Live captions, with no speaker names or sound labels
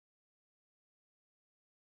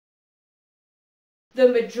the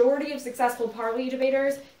majority of successful Parli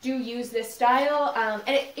debaters do use this style,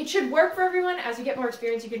 and it should work for everyone. As you get more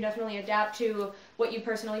experience, you can definitely adapt to what you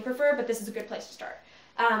personally prefer, but this is a good place to start.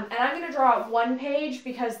 And I'm going to draw one page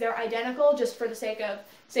because they're identical just for the sake of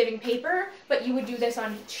saving paper, but you would do this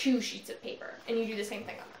on 2 sheets of paper, and you do the same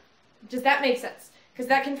thing on them. Does that make sense? Because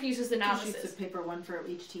that confuses the novices. 2 sheets of paper, one for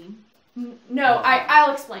each team? No,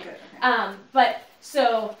 I'll explain. Okay, okay. But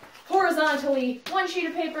so horizontally, 1 sheet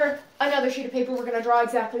of paper, another sheet of paper, we're going to draw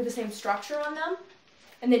exactly the same structure on them,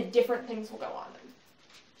 and then different things will go on them.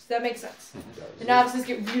 Does that make sense? The novices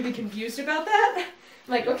get really confused about that.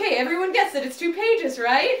 I'm like, okay, everyone gets it, it's 2 pages,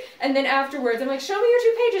 right? And then afterwards, I'm like, show me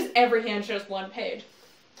your 2 pages. Every hand shows 1 page.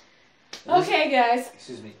 Okay, guys.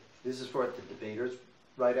 Excuse me, this is for what the debaters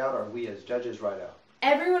write out, or we as judges write out?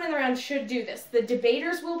 Everyone in the round should do this. The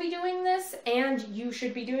debaters will be doing this, and you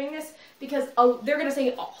should be doing this, because they're going to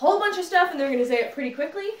say a whole bunch of stuff, and they're going to say it pretty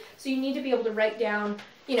quickly, so you need to be able to write down,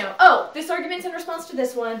 you know, oh, this argument's in response to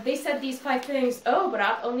this one, they said these 5 things, oh, but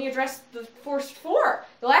I've only addressed the first 4.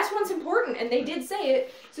 The last one's important, and they did say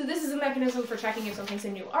it, so this is a mechanism for checking if something's a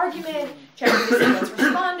new argument, checking to see what's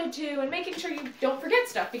responded to, and making sure you don't forget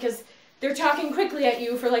stuff, because they're talking quickly at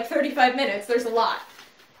you for like 35 minutes, there's a lot.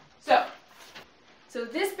 So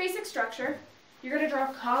this basic structure, you're going to draw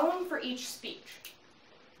a column for each speech.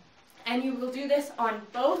 And you will do this on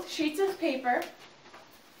both sheets of paper,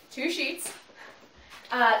 2 sheets.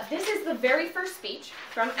 This is the very first speech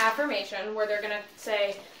from affirmation, where they're going to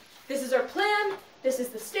say, this is our plan, this is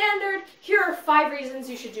the standard, here are 5 reasons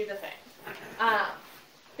you should do the thing.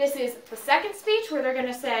 This is the second speech, where they're going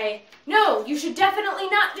to say, no, you should definitely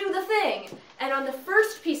not do the thing. And on the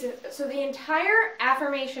first piece of, so the entire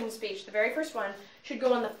affirmation speech, the very first one, should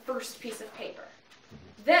go on the first piece of paper.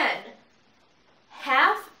 Then,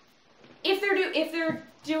 half, if they're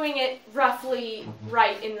doing it roughly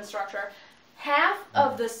right in the structure, half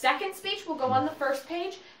of the second speech will go on the first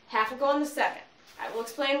page, half will go on the second. I will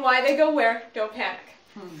explain why they go where, don't panic.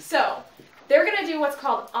 So, they're going to do what's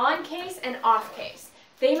called on case and off case.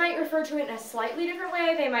 They might refer to it in a slightly different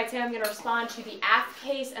way. They might say, I'm going to respond to the af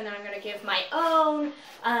case, and then I'm going to give my own.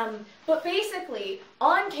 But basically,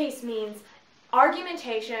 on case means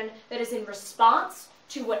argumentation that is in response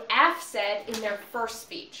to what af said in their first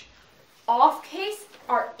speech. Off case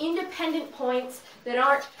are independent points that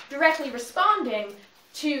aren't directly responding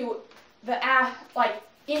to the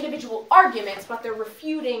individual arguments, but they're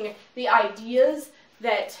refuting the ideas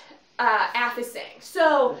that af is saying.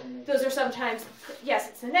 So those are sometimes, yes,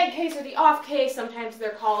 it's the neg case or the off case. Sometimes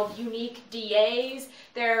they're called unique DAs.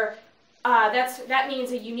 That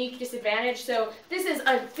means a unique disadvantage. So this is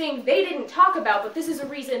a thing they didn't talk about, but this is a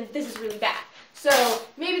reason this is really bad. So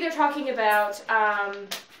maybe they're talking about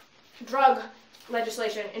drug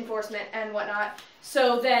legislation, enforcement, and whatnot.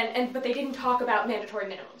 So then, but they didn't talk about mandatory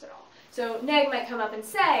minimums at all. So neg might come up and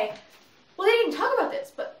say, well, they didn't talk about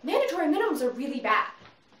this, but mandatory minimums are really bad.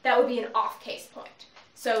 That would be an off-case point.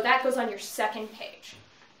 So that goes on your second page.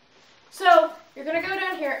 So you're going to go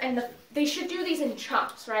down here, and they should do these in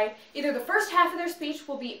chunks, right? Either the first half of their speech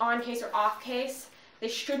will be on case or off case. They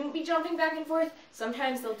shouldn't be jumping back and forth.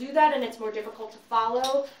 Sometimes they'll do that, and it's more difficult to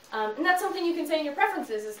follow. And that's something you can say in your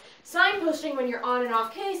preferences, is signposting when you're on and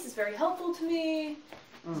off case is very helpful to me.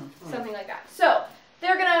 Something like that. So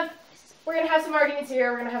we're going to have some arguments here,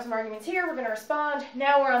 we're going to have some arguments here, we're going to respond.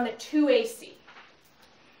 Now we're on the 2AC.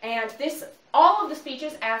 And all of the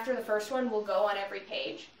speeches after the first one will go on every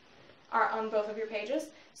page, or on both of your pages.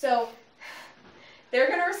 So they're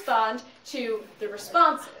going to respond to the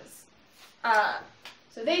responses.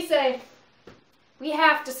 So they say, we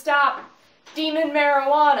have to stop demon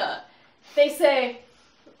marijuana. They say,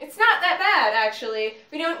 it's not that bad, actually.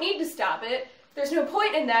 We don't need to stop it. There's no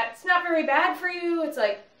point in that. It's not very bad for you. It's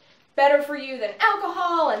like better for you than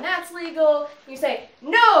alcohol, and that's legal. You say,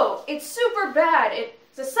 no, it's super bad.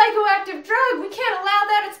 It's a psychoactive drug. We can't allow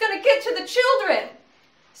that. It's going to get to the children.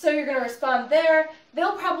 So you're going to respond there.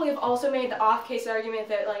 They'll probably have also made the off-case argument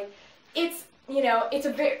that, like, it's, you know,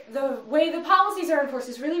 the way the policies are enforced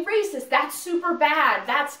is really racist. That's super bad.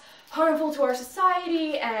 That's harmful to our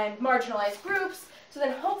society and marginalized groups. So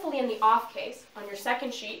then hopefully in the off case, on your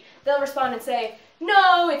second sheet, they'll respond and say,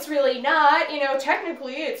 no, it's really not. You know,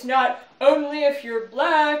 technically it's not only if you're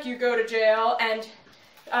black you go to jail, and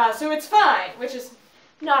so it's fine, which is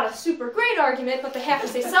not a super great argument, but they have to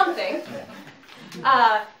say something.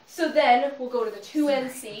 So then we'll go to the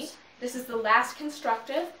 2NC. This is the last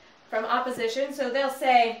constructive from opposition. So they'll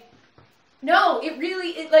say, no,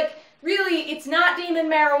 really, it's not demon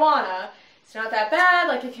marijuana. It's not that bad.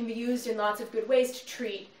 Like, it can be used in lots of good ways to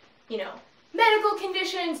treat, you know, medical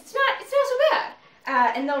conditions. It's not so bad.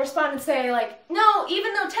 and they'll respond and say, like, no,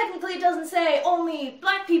 even though technically it doesn't say only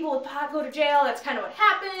black people with pot go to jail, that's kind of what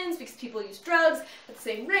happens because people use drugs at the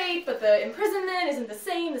same rate, but the imprisonment isn't the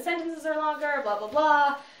same, the sentences are longer, blah, blah,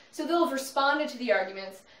 blah. So they'll have responded to the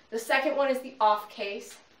arguments. The second one is the off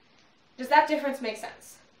case. Does that difference make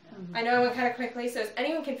sense? Mm-hmm. I know I went kind of quickly, so is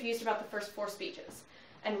anyone confused about the first 4 speeches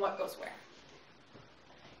and what goes where?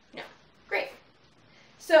 No. Great.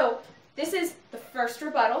 So this is the first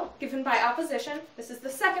rebuttal given by opposition. This is the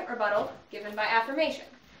second rebuttal given by affirmation.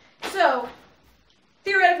 So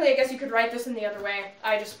theoretically, I guess you could write this in the other way.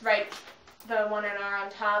 I just write the 1 NR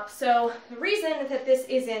on top. So the reason that this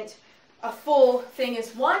isn't a full thing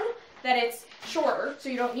is, one, that it's shorter, so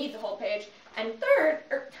you don't need the whole page, and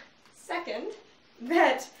second,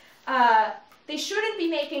 that they shouldn't be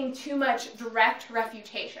making too much direct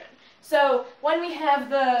refutation. So when we have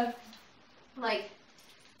the, like,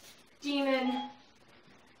 demon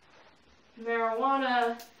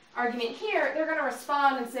marijuana argument here, they're going to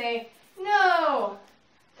respond and say, no,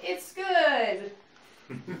 it's good.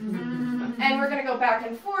 And we're going to go back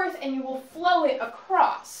and forth, and you will flow it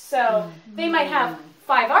across. So they might have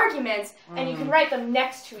 5 arguments, and you can write them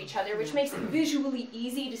next to each other, which makes it visually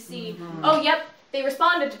easy to see, oh, yep, they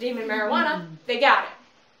responded to demon marijuana, they got it.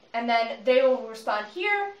 And then they will respond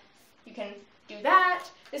here, you can do that.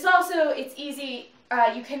 This also, it's easy,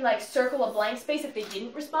 you can like circle a blank space if they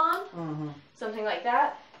didn't respond, something like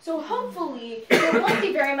that. So hopefully, there won't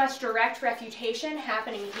be very much direct refutation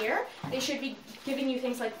happening here. They should be giving you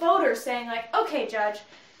things like voters saying like, okay, judge,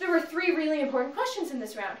 there were 3 really important questions in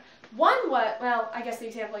this round. One, well, I guess the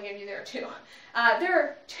example I gave you there are 2. There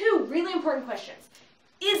are 2 really important questions.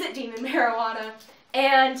 Is it demon marijuana?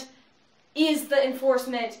 And is the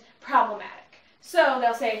enforcement problematic? So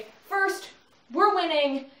they'll say, first, we're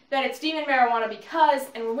winning that it's demon marijuana because,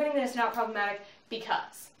 and we're winning that it's not problematic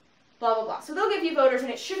because. Blah, blah, blah. So they'll give you voters, and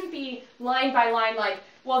it shouldn't be line by line like,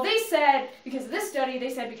 well, they said because of this study, they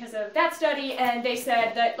said because of that study, and they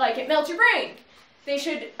said that, like, it melts your brain. They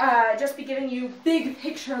should just be giving you big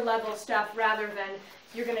picture level stuff rather than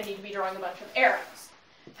you're going to need to be drawing a bunch of arrows.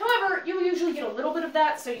 However, you usually get a little bit of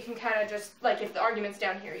that, so you can kind of just, like, if the argument's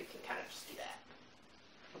down here, you can kind of just do that.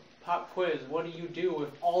 Pop quiz, what do you do if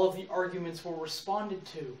all of the arguments were responded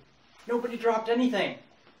to? Nobody dropped anything.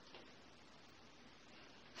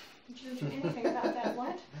 Did you do anything about that?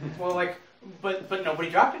 What? Well, like, but nobody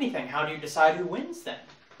dropped anything. How do you decide who wins then?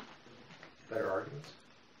 Better arguments.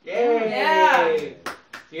 Yay! Yeah.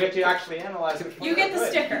 You get to actually analyze which one. You get the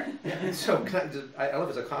sticker. So I don't know if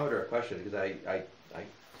it's a comment or a question, because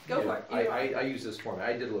Go for it. I use this format.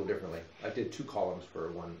 I did a little differently. I did 2 columns for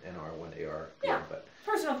 1 NR, 1 AR. Yeah. But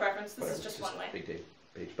personal preference. This is just one way. Big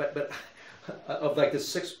page. But of like the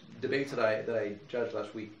 6 debates that I judged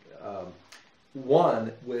last week,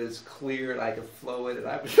 1 was clear and I could flow it, and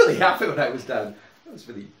I was really happy when I was done. It was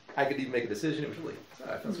really, I could even make a decision. It was really,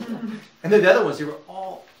 I felt so cool. And then the other ones, they were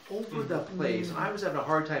all over the place. And I was having a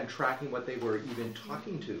hard time tracking what they were even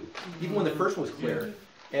talking to, even when the first one was clear.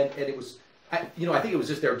 And it was, I think it was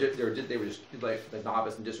just they were just like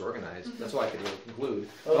novice and disorganized. That's all I could really conclude.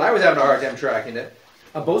 But I was having a hard time tracking it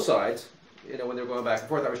on both sides. When they were going back and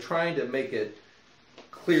forth, I was trying to make it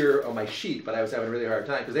clear on my sheet, but I was having a really hard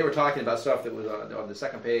time because they were talking about stuff that was on the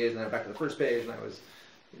second page and then back to the first page, and I was,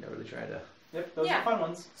 really trying to. Yep, those are fun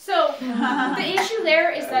ones. So the issue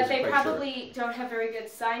there is that they probably don't have very good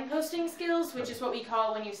signposting skills, which is what we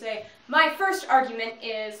call when you say, my first argument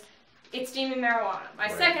is it's demon marijuana. My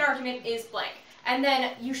second argument is blank. And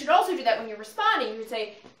then you should also do that when you're responding. You would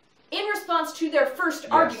say, in response to their first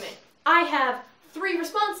argument, I have 3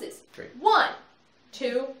 responses. Great. 1,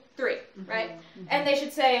 2, 3, right? And they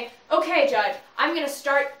should say, okay, judge, I'm going to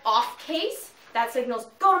start off case. That signals,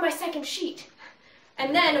 go to my second sheet.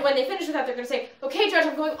 And then when they finish with that, they're going to say, okay, judge,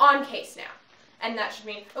 I'm going on case now. And that should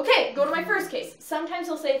mean, okay, go to my first case. Sometimes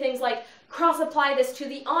they'll say things like, cross-apply this to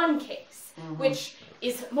the on case, which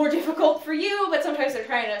is more difficult for you, but sometimes they're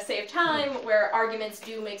trying to save time, where arguments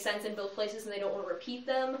do make sense in both places and they don't want to repeat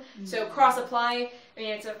them. So cross-apply, I mean,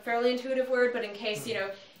 it's a fairly intuitive word, but in case,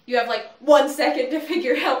 you have like 1 second to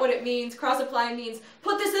figure out what it means, cross-apply means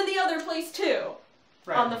put this in the other place too,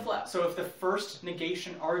 on the flow. So if the first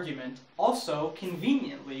negation argument also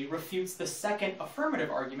conveniently refutes the second affirmative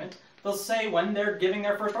argument, they'll say when they're giving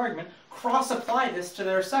their first argument, cross-apply this to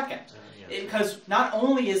their second. Because not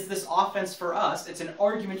only is this offense for us, it's an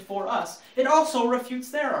argument for us, it also refutes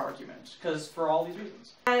their argument, because for all these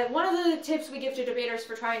reasons. One of the tips we give to debaters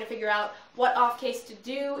for trying to figure out what off case to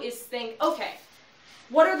do is think, okay,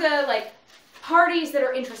 what are the parties that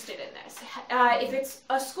are interested in this? If it's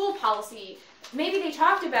a school policy, maybe they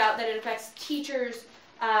talked about that it affects teachers'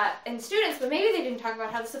 and students, but maybe they didn't talk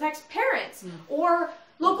about how this affects parents or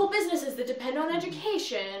local businesses that depend on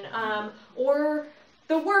education, or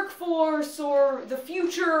the workforce, or the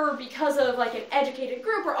future because of like an educated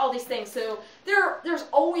group, or all these things. So there's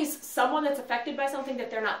always someone that's affected by something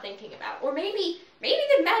that they're not thinking about. Or maybe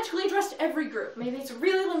they magically addressed every group. Maybe it's a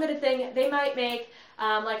really limited thing. They might make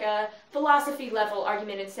like a philosophy level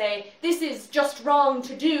argument and say, this is just wrong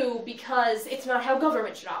to do because it's not how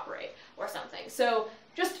government should operate, or something. So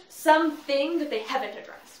just something that they haven't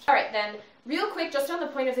addressed. All right, then, real quick, just on the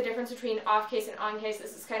point of the difference between off case and on case,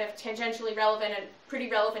 this is kind of tangentially relevant and pretty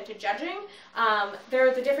relevant to judging. There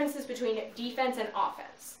are the differences between defense and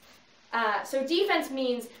offense. So defense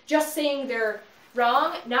means just saying they're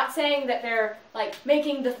wrong, not saying that they're like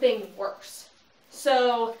making the thing worse.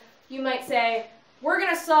 So you might say, we're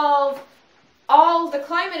going to solve all the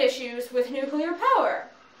climate issues with nuclear power.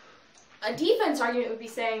 A defense argument would be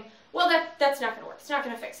saying, well, that's not going to work. It's not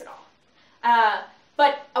going to fix it all.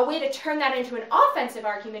 But a way to turn that into an offensive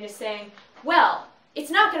argument is saying, well, it's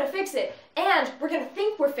not going to fix it, and we're going to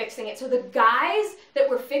think we're fixing it. So the guise that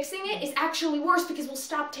we're fixing it is actually worse because we'll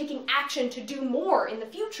stop taking action to do more in the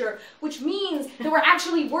future, which means that we're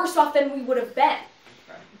actually worse off than we would have been.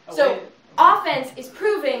 Right. So offense is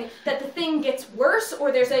proving that the thing gets worse,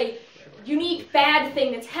 or there's a unique bad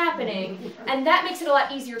thing that's happening, and that makes it a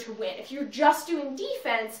lot easier to win. If you're just doing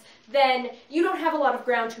defense, then you don't have a lot of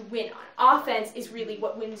ground to win on. Offense is really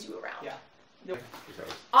what wins you around. Yeah.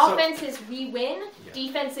 Offense is we win. Yeah.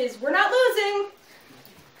 Defense is we're not losing.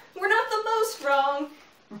 We're not the most wrong.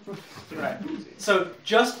 Right. So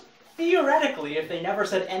just theoretically, if they never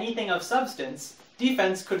said anything of substance,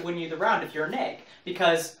 defense could win you the round if you're a neg,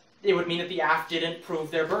 because it would mean that the AF didn't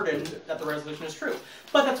prove their burden that the resolution is true.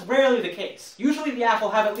 But that's rarely the case. Usually the AF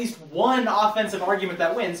will have at least one offensive argument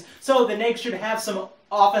that wins, so the neg should have some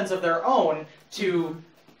offense of their own to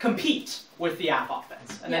compete with the AF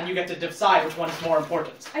offense. And then you get to decide which one is more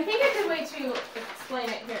important. I think a good way to explain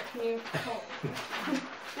it here, can you hold?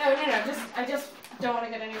 No, I just don't want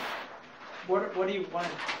to get any... What do you want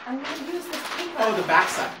to... I'm going to use this paper. Oh, the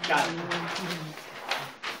backside. Got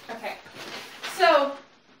it. Okay. So,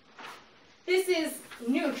 this is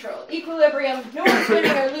neutral, equilibrium, no one's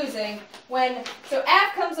winning or losing. So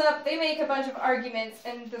AF comes up, they make a bunch of arguments,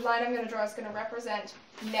 and the line I'm going to draw is going to represent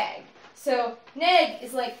neg. So neg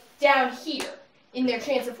is like down here in their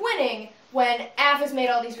chance of winning when AF has made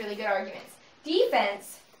all these really good arguments.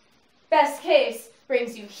 Defense, best case,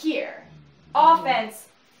 brings you here. Offense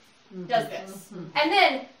does this. And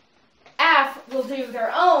then AF will do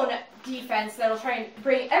their own defense that'll try and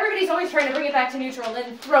bring... Everybody's always trying to bring it back to neutral and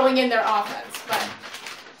then throwing in their offense, but...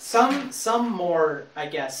 Some more, I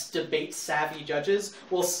guess, debate-savvy judges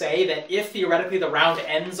will say that if theoretically the round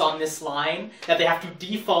ends on this line, that they have to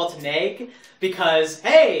default neg because,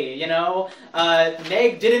 hey,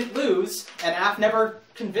 neg didn't lose and AF never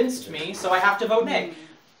convinced me, so I have to vote neg.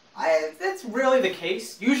 That's rarely the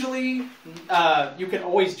case. Usually, you can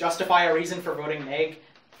always justify a reason for voting neg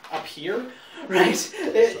up here, right?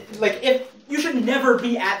 If you should never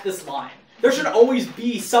be at this line. There should always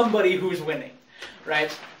be somebody who's winning,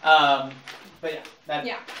 right? But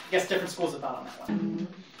I guess different schools of thought on that one.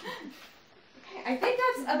 Okay, I think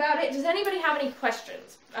that's about it. Does anybody have any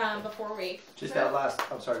questions before we...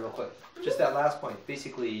 I'm sorry, real quick. Just that last point.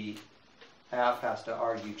 Basically, AF has to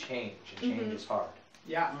argue change, and change is hard.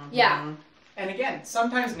 Yeah. Yeah. And again,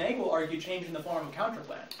 sometimes neg will argue change in the form of a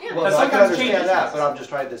counterplan. Yeah. Well, I can understand that, but I'm just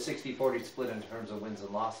trying to 60-40 split in terms of wins and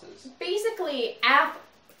losses. Basically, AF...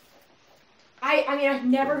 I mean, I've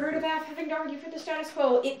never heard of AF having to argue for the status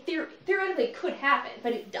quo. It theoretically could happen,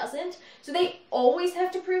 but it doesn't. So they always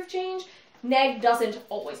have to prove change. Neg doesn't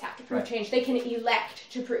always have to prove change. They can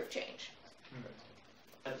elect to prove change.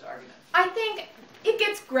 That's argument. I think it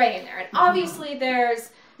gets gray in there. And obviously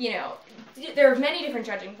there's, there are many different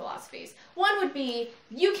judging philosophies. One would be,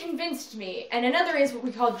 you convinced me, and another is what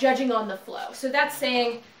we call judging on the flow. So that's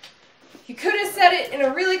saying, you could have said it in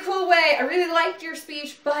a really cool way, I really liked your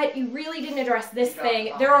speech, but you really didn't address this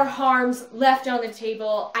thing. There are harms left on the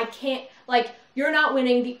table. I can't, you're not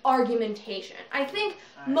winning the argumentation. I think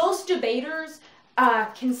most debaters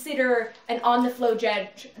consider an on-the-flow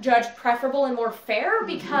judge preferable and more fair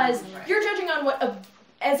because you're judging on what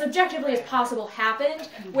as objectively as possible happened,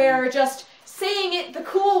 where just saying it the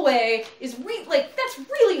cool way is that's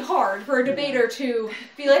really hard for a debater to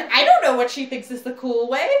be like, I don't know what she thinks is the cool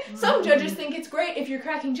way. Some judges think it's great if you're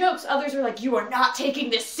cracking jokes. Others are like, you are not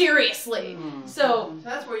taking this seriously. So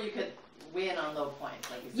that's where you could win on low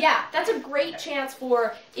points. Like you said. Yeah, that's a great chance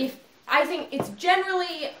for I think it's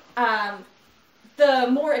generally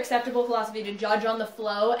the more acceptable philosophy to judge on the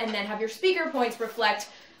flow and then have your speaker points reflect,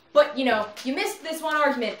 but you know, you missed this one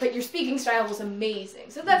argument, but your speaking style was amazing.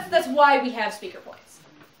 So that's why we have speaker points.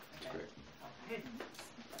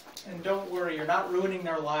 And don't worry, you're not ruining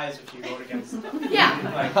their lives if you vote against them. Yeah.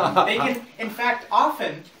 Like, they can, in fact,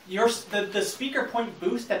 often the speaker point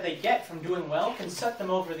boost that they get from doing well can set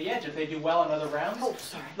them over the edge if they do well in other rounds. Oh,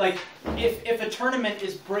 sorry. Like if a tournament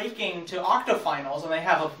is breaking to octofinals and they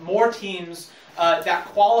have more teams that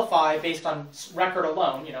qualify based on record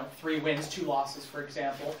alone, you know, 3 wins, 2 losses, for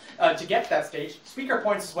example, to get to that stage, speaker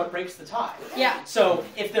points is what breaks the tie. Yeah. So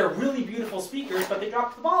if they're really beautiful speakers, but they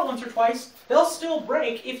drop the ball once or twice, they'll still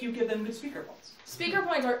break if you give them good speaker points. Speaker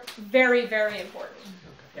points are very, very important.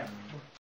 Yeah.